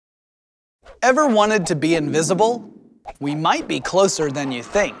Ever wanted to be invisible? We might be closer than you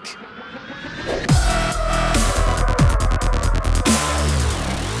think.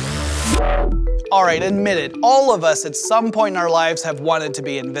 Alright, admit it, all of us at some point in our lives have wanted to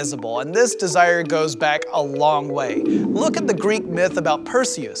be invisible, and this desire goes back a long way. Look at the Greek myth about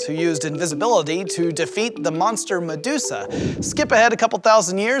Perseus, who used invisibility to defeat the monster Medusa. Skip ahead a couple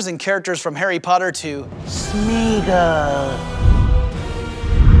thousand years and characters from Harry Potter to Smeagol.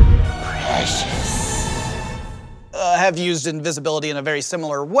 Precious. Have used invisibility in a very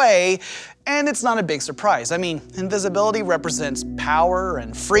similar way, and it's not a big surprise. I mean, invisibility represents power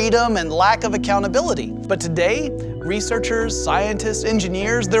and freedom and lack of accountability. But today, researchers, scientists,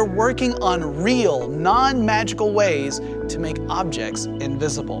 engineers, they're working on real, non-magical ways to make objects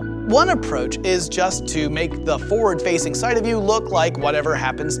invisible. One approach is just to make the forward-facing side of you look like whatever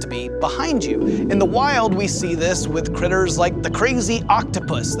happens to be behind you. In the wild, we see this with critters like the crazy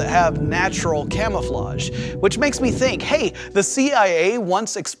octopus that have natural camouflage, which makes me think, hey, the CIA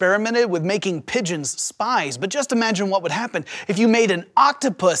once experimented with making pigeons spies, but just imagine what would happen if you made an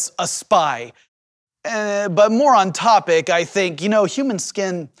octopus a spy. But more on topic, I think, human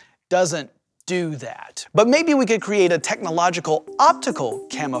skin doesn't do that. But maybe we could create a technological optical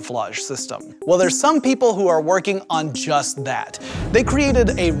camouflage system. Well, there's some people who are working on just that. They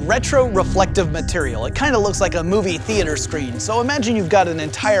created a retro-reflective material. It kind of looks like a movie theater screen, so imagine you've got an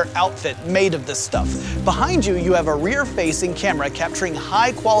entire outfit made of this stuff. Behind you, you have a rear-facing camera capturing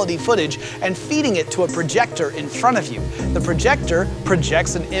high-quality footage and feeding it to a projector in front of you. The projector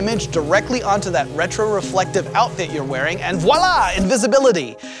projects an image directly onto that retro-reflective outfit you're wearing, and voila,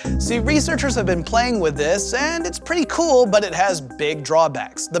 invisibility! See, researchers have been playing with this, and it's pretty cool, but it has big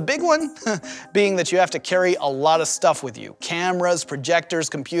drawbacks. The big one being that you have to carry a lot of stuff with you. Cameras, projectors,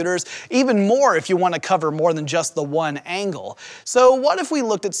 computers, even more if you want to cover more than just the one angle. So what if we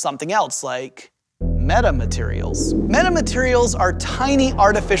looked at something else like metamaterials? Metamaterials are tiny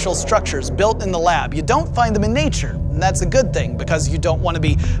artificial structures built in the lab. You don't find them in nature, and that's a good thing because you don't want to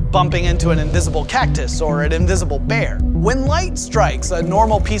be bumping into an invisible cactus or an invisible bear. When light strikes a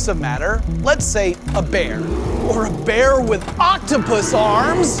normal piece of matter, let's say a bear, or a bear with octopus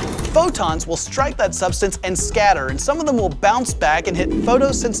arms, photons will strike that substance and scatter, and some of them will bounce back and hit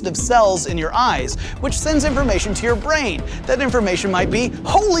photosensitive cells in your eyes, which sends information to your brain. That information might be,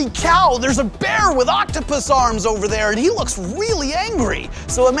 holy cow, there's a bear with octopus arms over there, and he looks really angry.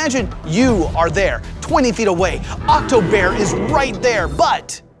 So imagine you are there, 20 feet away. Octobear is right there,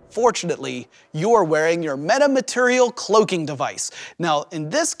 but fortunately, you're wearing your metamaterial cloaking device. Now, in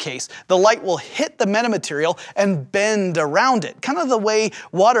this case, the light will hit the metamaterial and bend around it, kind of the way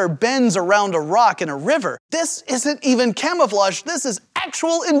water bends around a rock in a river. This isn't even camouflage, this is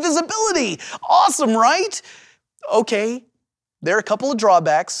actual invisibility. Awesome, right? Okay, there are a couple of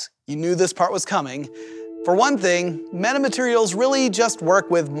drawbacks. You knew this part was coming. For one thing, metamaterials really just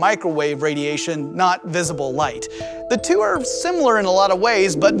work with microwave radiation, not visible light. The two are similar in a lot of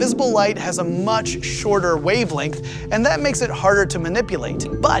ways, but visible light has a much shorter wavelength, and that makes it harder to manipulate.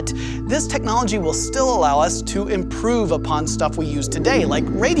 But this technology will still allow us to improve upon stuff we use today, like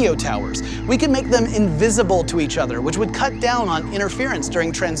radio towers. We can make them invisible to each other, which would cut down on interference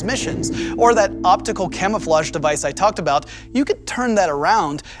during transmissions. Or that optical camouflage device I talked about, you could turn that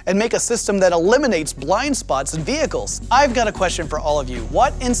around and make a system that eliminates blind spots in vehicles. I've got a question for all of you.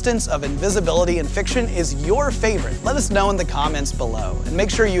 What instance of invisibility in fiction is your favorite? Let us know in the comments below. And make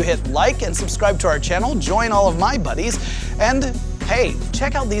sure you hit like and subscribe to our channel, join all of my buddies, and hey,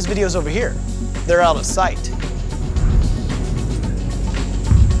 check out these videos over here. They're out of sight.